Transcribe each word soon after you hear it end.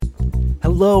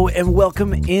Hello and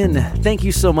welcome in. Thank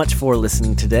you so much for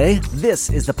listening today. This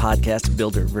is the podcast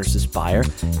Builder versus Buyer,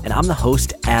 and I'm the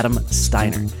host, Adam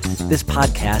Steiner. This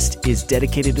podcast is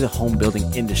dedicated to the home building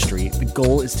industry. The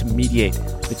goal is to mediate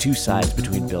the two sides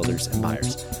between builders and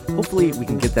buyers. Hopefully, we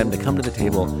can get them to come to the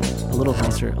table a little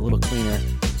nicer, a little cleaner,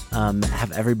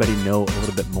 have everybody know a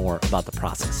little bit more about the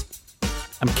process.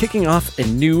 I'm kicking off a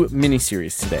new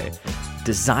mini-series today,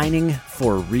 Designing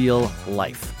for Real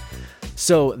Life.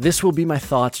 So this will be my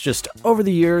thoughts just over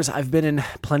the years. I've been in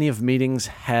plenty of meetings,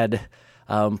 had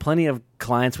plenty of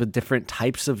clients with different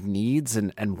types of needs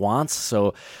and wants.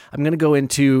 So I'm going to go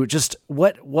into just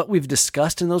what we've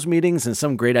discussed in those meetings and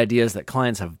some great ideas that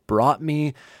clients have brought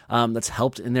me that's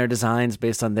helped in their designs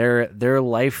based on their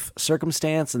life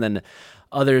circumstance, and then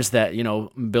others that,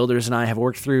 builders and I have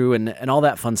worked through and all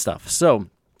that fun stuff. So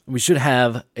we should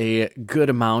have a good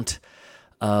amount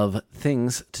of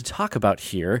things to talk about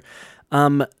here.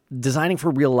 Designing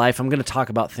for real life, I'm going to talk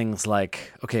about things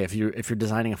like, okay, if you're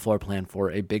designing a floor plan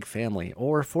for a big family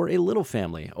or for a little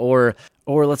family, or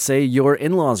let's say your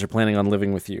in-laws are planning on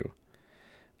living with you.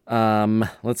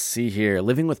 Let's see here,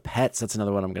 living with pets, that's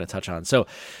another one I'm going to touch on. So,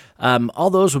 all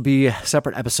those will be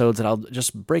separate episodes, and I'll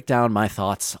just break down my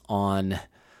thoughts on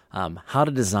how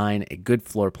to design a good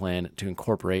floor plan to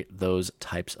incorporate those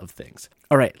types of things.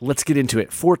 All right, let's get into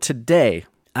it. For today,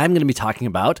 I'm going to be talking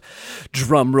about,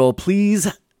 drum roll please,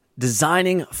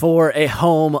 designing for a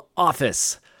home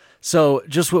office. So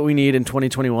just what we need in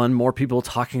 2021, more people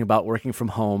talking about working from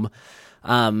home.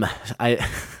 I'm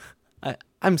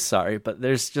sorry, but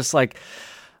there's just like,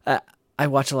 I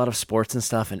watch a lot of sports and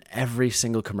stuff, and every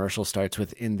single commercial starts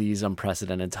with "in these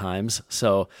unprecedented times."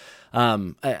 So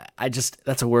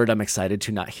that's a word I'm excited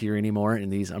to not hear anymore, in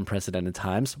these unprecedented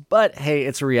times. But hey,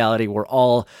 it's a reality. We're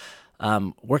all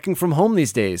working from home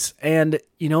these days. And,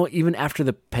 even after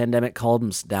the pandemic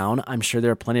calms down, I'm sure there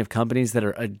are plenty of companies that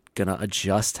are going to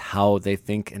adjust how they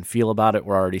think and feel about it.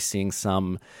 We're already seeing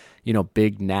some,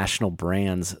 big national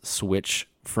brands switch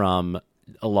from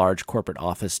a large corporate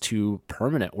office to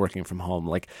permanent working from home.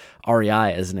 Like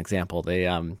REI as an example, they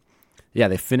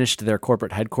finished their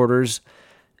corporate headquarters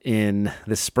in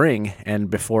the spring,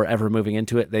 and before ever moving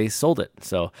into it, they sold it.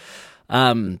 So,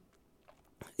 I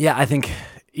think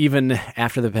even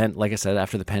after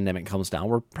after the pandemic comes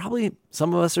down,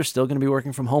 some of us are still going to be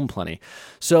working from home plenty.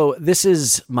 So this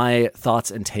is my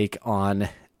thoughts and take on,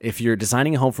 if you're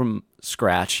designing a home from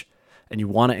scratch and you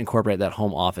want to incorporate that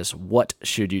home office, what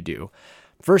should you do?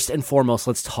 First and foremost,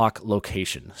 let's talk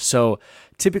location. So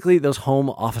typically those home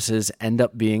offices end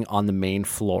up being on the main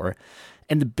floor.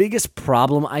 And the biggest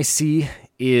problem I see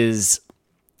is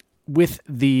with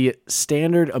the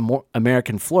standard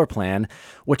American floor plan,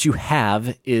 what you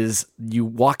have is you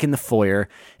walk in the foyer,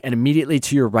 and immediately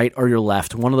to your right or your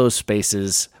left, one of those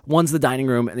spaces, one's the dining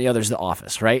room and the other's the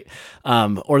office, right?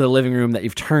 Or the living room that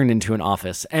you've turned into an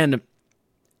office. And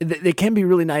they can be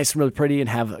really nice and really pretty and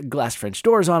have glass French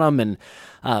doors on them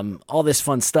and all this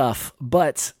fun stuff.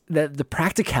 But the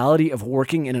practicality of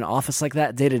working in an office like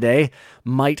that day to day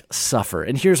might suffer.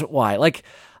 And here's why.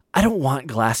 I don't want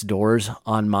glass doors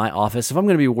on my office. If I'm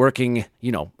going to be working,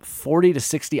 40 to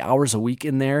 60 hours a week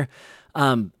in there,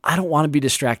 I don't want to be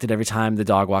distracted every time the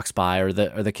dog walks by or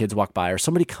the kids walk by or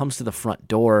somebody comes to the front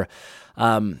door.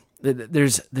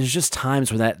 There's just times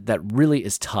where that really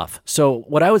is tough. So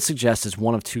what I would suggest is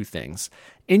one of two things.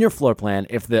 In your floor plan,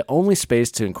 if the only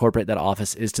space to incorporate that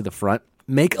office is to the front,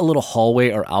 make a little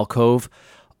hallway or alcove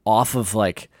off of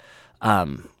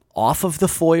the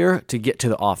foyer to get to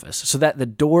the office, so that the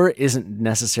door isn't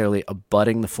necessarily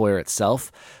abutting the foyer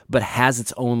itself, but has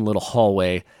its own little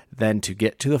hallway then to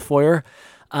get to the foyer.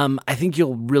 I think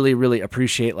you'll really, really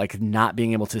appreciate not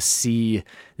being able to see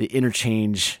the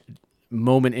interchange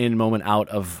moment in, moment out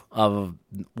of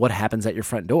what happens at your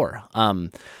front door.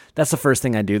 That's the first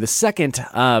thing I do. The second,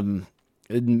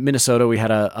 in Minnesota, we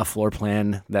had a floor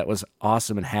plan that was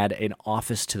awesome and had an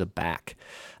office to the back.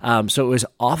 So it was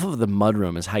off of the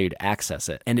mudroom is how you'd access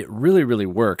it. And it really, really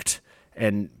worked.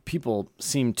 And people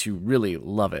seemed to really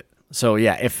love it. So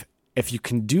yeah, if you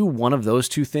can do one of those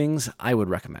two things, I would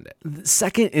recommend it. The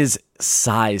second is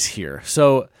size here.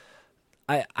 So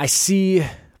I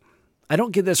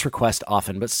don't get this request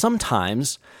often, but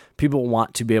sometimes people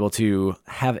want to be able to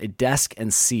have a desk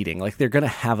and seating. Like they're going to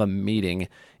have a meeting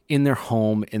in their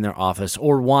home, in their office,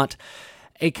 or want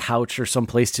a couch or some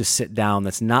place to sit down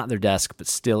that's not their desk, but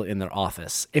still in their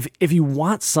office. If you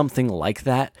want something like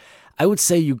that, I would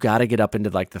say you got to get up into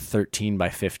the 13 by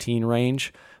 15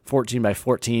 range, 14 by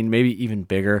 14, maybe even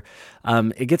bigger.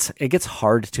 It gets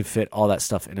hard to fit all that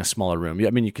stuff in a smaller room.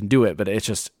 I mean, you can do it, but it's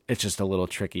just a little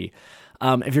tricky.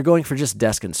 If you're going for just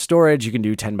desk and storage, you can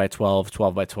do 10 by 12,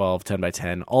 12 by 12, 10 by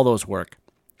 10, all those work.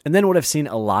 And then what I've seen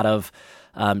a lot of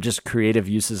just creative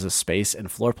uses of space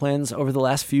and floor plans over the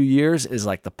last few years is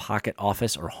like the pocket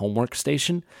office or homework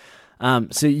station.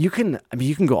 So you can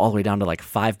go all the way down to like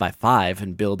 5 by 5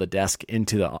 and build a desk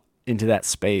into that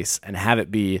space and have it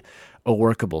be a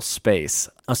workable space.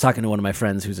 I was talking to one of my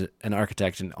friends who's an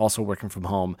architect and also working from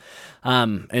home.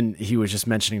 And he was just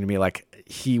mentioning to me, like,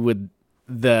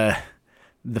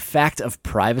 the fact of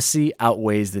privacy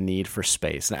outweighs the need for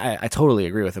space. And I totally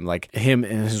agree with him. Like, him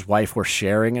and his wife were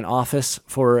sharing an office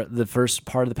for the first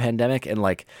part of the pandemic and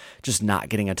like just not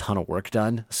getting a ton of work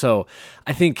done. So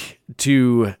I think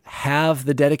to have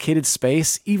the dedicated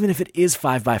space, even if it is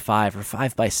 5 by 5 or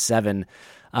 5 by 7,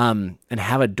 and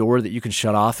have a door that you can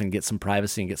shut off and get some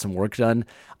privacy and get some work done,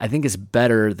 I think is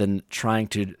better than trying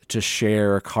to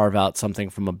share or carve out something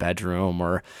from a bedroom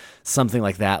or something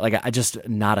like that. Like, I just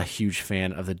not a huge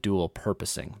fan of the dual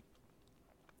purposing.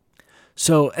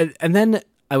 So, and then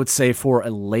I would say for a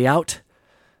layout,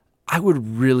 I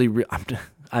would really,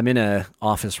 I'm in a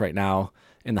office right now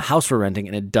in the house we're renting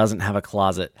and it doesn't have a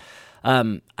closet.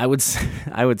 I would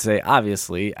say,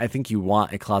 obviously, I think you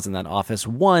want a closet in that office.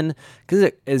 One,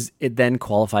 because it then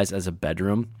qualifies as a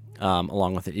bedroom,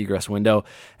 along with an egress window,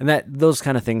 and that those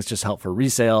kind of things just help for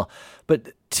resale. But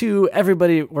two,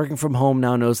 everybody working from home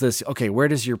now knows this. Okay, where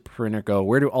does your printer go?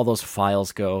 Where do all those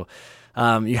files go?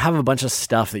 You have a bunch of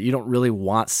stuff that you don't really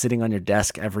want sitting on your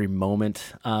desk every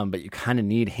moment, but you kind of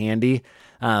need handy.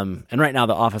 And right now,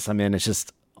 the office I'm in is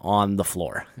just on the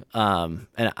floor, and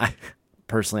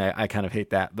personally, I kind of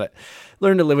hate that, but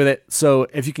learn to live with it. So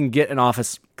if you can get an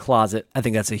office closet, I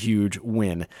think that's a huge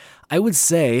win. I would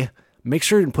say make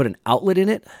sure and put an outlet in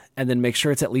it, and then make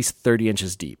sure it's at least 30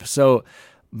 inches deep. So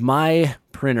my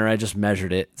printer, I just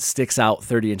measured it, sticks out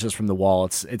 30 inches from the wall.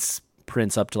 It's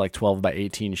prints up to like 12 by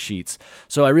 18 sheets.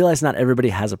 So I realize not everybody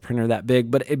has a printer that big,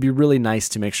 but it'd be really nice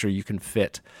to make sure you can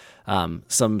fit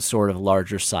some sort of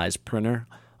larger size printer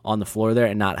on the floor there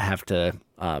and not have to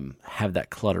have that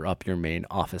clutter up your main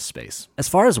office space. As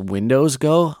far as windows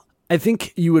go, I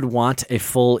think you would want a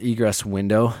full egress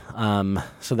window.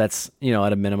 So that's,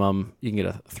 at a minimum, you can get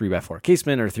a 3x4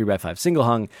 casement or 3x5 single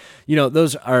hung.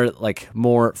 Those are like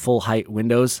more full height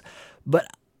windows, but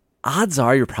odds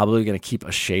are you're probably going to keep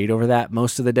a shade over that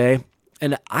most of the day.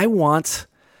 And I want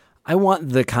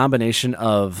the combination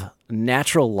of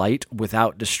natural light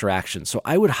without distraction. So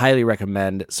I would highly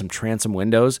recommend some transom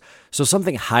windows. So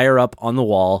something higher up on the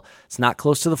wall. It's not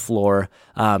close to the floor.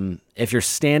 If you're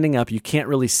standing up, you can't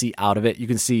really see out of it.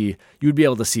 You'd be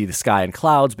able to see the sky and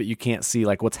clouds, but you can't see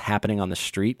like what's happening on the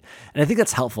street. And I think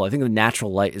that's helpful. I think the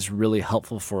natural light is really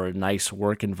helpful for a nice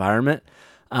work environment.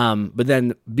 But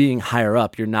then being higher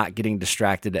up, you're not getting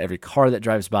distracted to every car that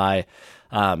drives by,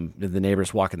 the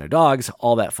neighbors walking their dogs,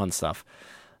 all that fun stuff.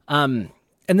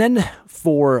 And then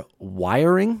for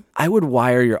wiring, I would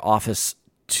wire your office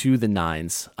to the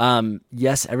nines.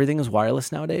 Yes, everything is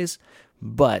wireless nowadays,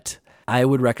 but I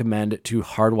would recommend to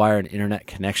hardwire an internet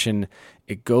connection.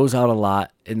 It goes out a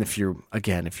lot. And if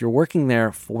you're working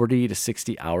there 40 to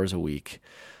 60 hours a week,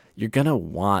 you're going to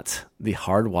want the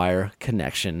hardwire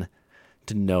connection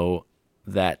to know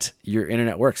that your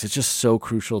internet works. It's just so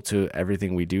crucial to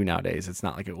everything we do nowadays. It's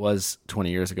not like it was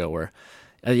 20 years ago where,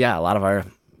 a lot of our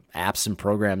apps and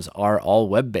programs are all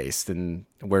web-based and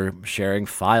we're sharing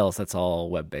files. That's all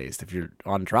web-based. If you're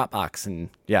on Dropbox and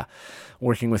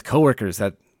working with coworkers,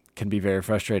 that can be very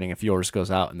frustrating if yours goes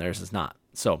out and theirs is not.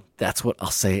 So that's what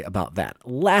I'll say about that.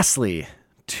 Lastly,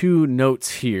 2 notes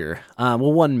here.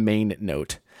 One main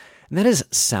note, and that is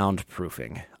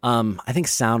soundproofing. I think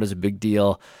sound is a big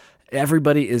deal.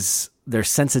 Their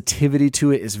sensitivity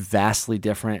to it is vastly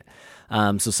different.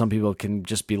 So some people can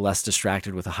just be less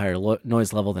distracted with a higher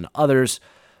noise level than others.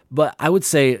 But I would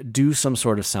say do some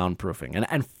sort of soundproofing.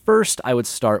 And first, I would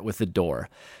start with the door.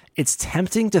 It's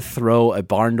tempting to throw a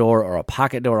barn door or a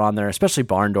pocket door on there, especially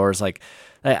barn doors. Like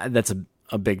that's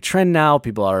a big trend now.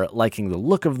 People are liking the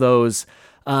look of those.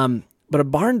 But a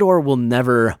barn door will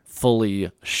never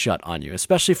fully shut on you,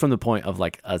 especially from the point of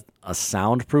like a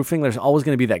soundproofing. There's always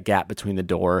going to be that gap between the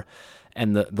door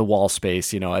and the wall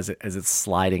space, as it's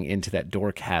sliding into that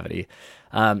door cavity.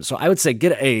 So I would say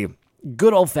get a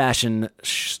good old-fashioned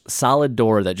solid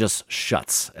door that just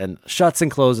shuts and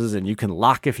closes, and you can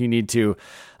lock if you need to.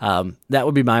 That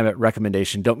would be my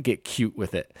recommendation. Don't get cute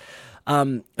with it.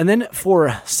 And then for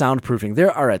soundproofing,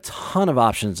 there are a ton of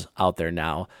options out there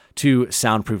now to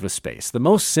soundproof a space. The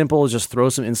most simple is just throw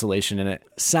some insulation in it.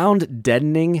 Sound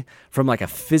deadening, from like a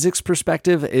physics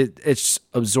perspective, it's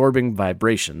absorbing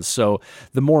vibrations. So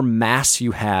the more mass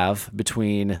you have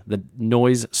between the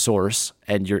noise source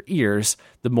and your ears,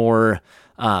 the more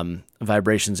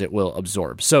vibrations it will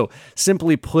absorb. So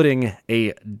simply putting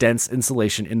a dense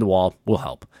insulation in the wall will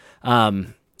help.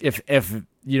 If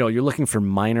you're looking for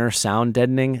minor sound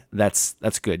deadening,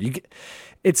 that's good.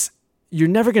 You're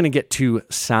never going to get to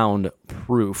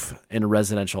soundproof in a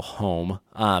residential home,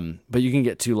 but you can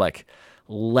get to like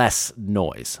less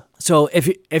noise. So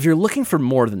if you're looking for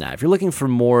more than that, if you're looking for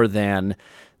more than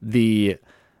the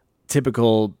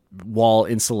typical wall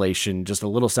insulation, just a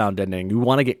little sound deadening, you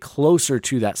want to get closer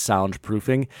to that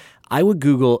soundproofing, I would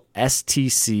Google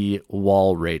STC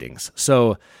wall ratings.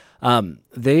 So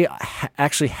they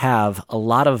actually have a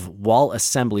lot of wall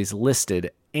assemblies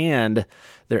listed and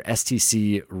their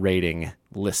STC rating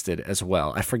listed as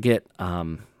well. I forget,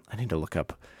 I need to look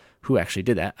up who actually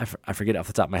did that. I forget off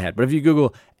the top of my head. But if you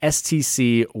Google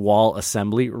STC wall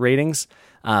assembly ratings,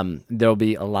 there'll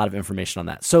be a lot of information on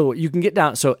that. So you can get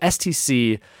down, so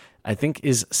STC, I think,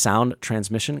 is sound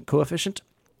transmission coefficient.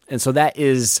 And so that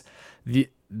is,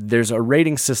 there's a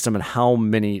rating system and how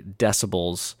many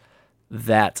decibels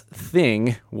that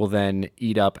thing will then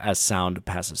eat up as sound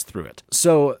passes through it.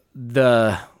 So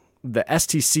the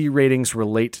STC ratings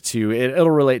relate to, it'll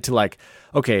relate to like,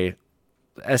 okay,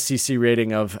 STC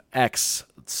rating of X,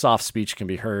 soft speech can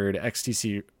be heard,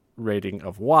 XTC rating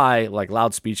of Y, like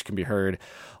loud speech can be heard,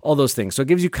 all those things. So it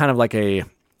gives you kind of like a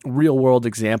real world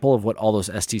example of what all those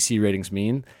STC ratings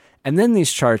mean. And then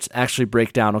these charts actually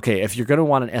break down, okay, if you're going to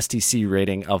want an STC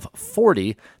rating of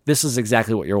 40, this is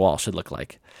exactly what your wall should look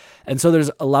like. And so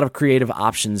there's a lot of creative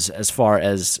options as far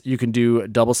as you can do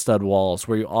double stud walls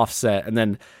where you offset, and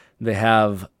then they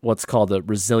have what's called a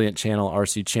resilient channel,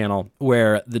 RC channel,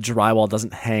 where the drywall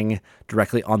doesn't hang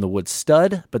directly on the wood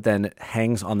stud, but then it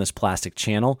hangs on this plastic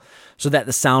channel so that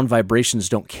the sound vibrations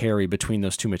don't carry between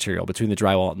those two materials, between the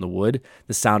drywall and the wood.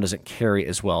 The sound doesn't carry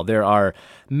as well. There are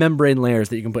membrane layers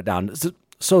that you can put down,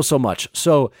 so much.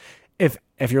 So if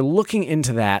you're looking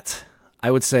into that,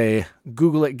 I would say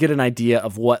Google it, get an idea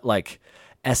of what like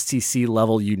STC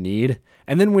level you need.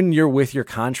 And then when you're with your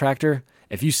contractor,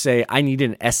 if you say, I need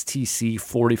an STC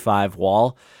 45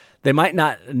 wall, they might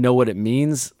not know what it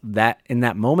means that in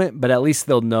that moment, but at least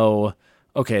they'll know,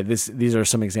 okay, these are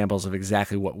some examples of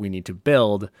exactly what we need to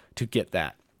build to get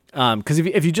that. Because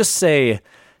if you just say,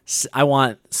 I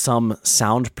want some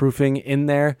soundproofing in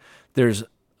there, there's,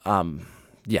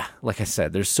 like I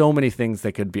said, there's so many things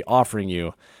they could be offering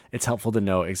you. It's helpful to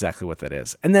know exactly what that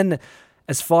is. And then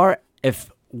as far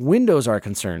if windows are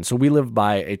concerned, so we live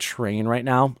by a train right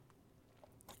now,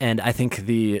 and I think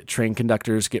the train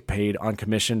conductors get paid on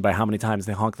commission by how many times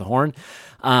they honk the horn,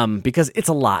 because it's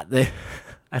a lot.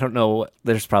 I don't know.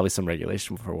 There's probably some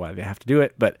regulation for why they have to do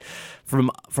it, but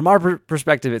from our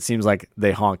perspective, it seems like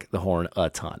they honk the horn a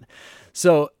ton.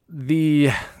 So the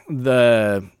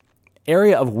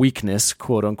area of weakness,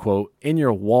 quote unquote, in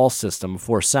your wall system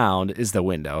for sound is the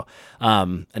window.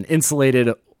 An insulated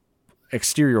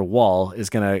exterior wall is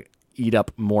going to eat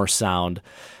up more sound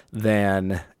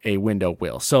than a window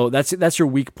will. So that's your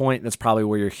weak point. That's probably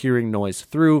where you're hearing noise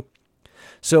through.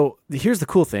 So here's the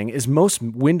cool thing is most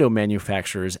window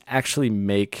manufacturers actually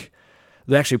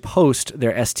post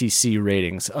their STC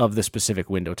ratings of the specific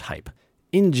window type.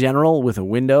 In general, with a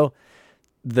window,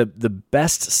 the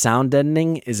best sound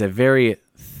deadening is a very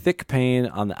thick pane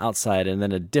on the outside and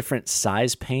then a different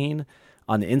size pane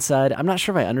on the inside. I'm not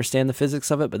sure if I understand the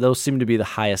physics of it, but those seem to be the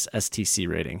highest STC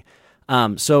rating.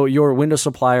 So your window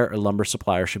supplier or lumber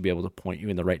supplier should be able to point you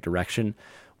in the right direction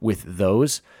with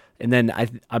those. And then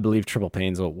I believe triple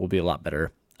panes will be a lot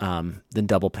better than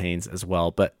double panes as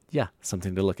well. But yeah,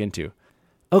 something to look into.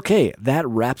 Okay, that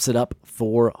wraps it up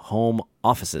for home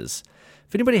offices.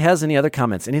 If anybody has any other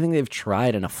comments, anything they've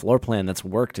tried in a floor plan that's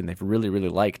worked and they've really, really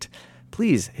liked,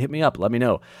 please hit me up. Let me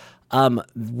know. The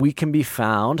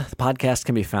podcast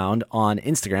can be found on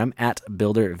Instagram at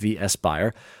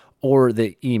BuilderVSBuyer, or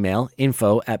the email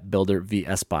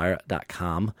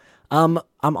info@buildervsbuyer.com. I'm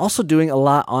also doing a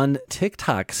lot on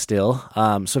TikTok still.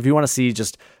 So if you want to see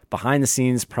just behind the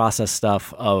scenes process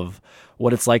stuff of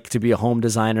what it's like to be a home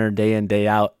designer day in, day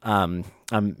out, I'm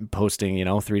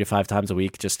posting, 3 to 5 times a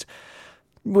week, just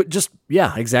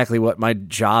exactly what my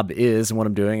job is and what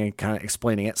I'm doing and kind of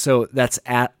explaining it. So that's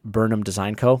at Burnham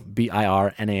Design Co.,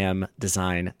 BIRNAM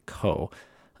Design Co.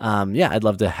 I'd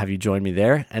love to have you join me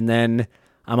there. And then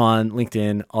I'm on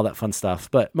LinkedIn, all that fun stuff.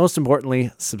 But most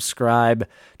importantly, subscribe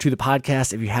to the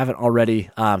podcast if you haven't already.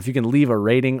 If you can leave a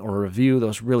rating or a review,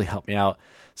 those really help me out.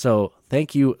 So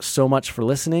thank you so much for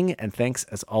listening, and thanks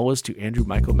as always to Andrew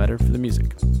Michael Metter for the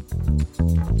music.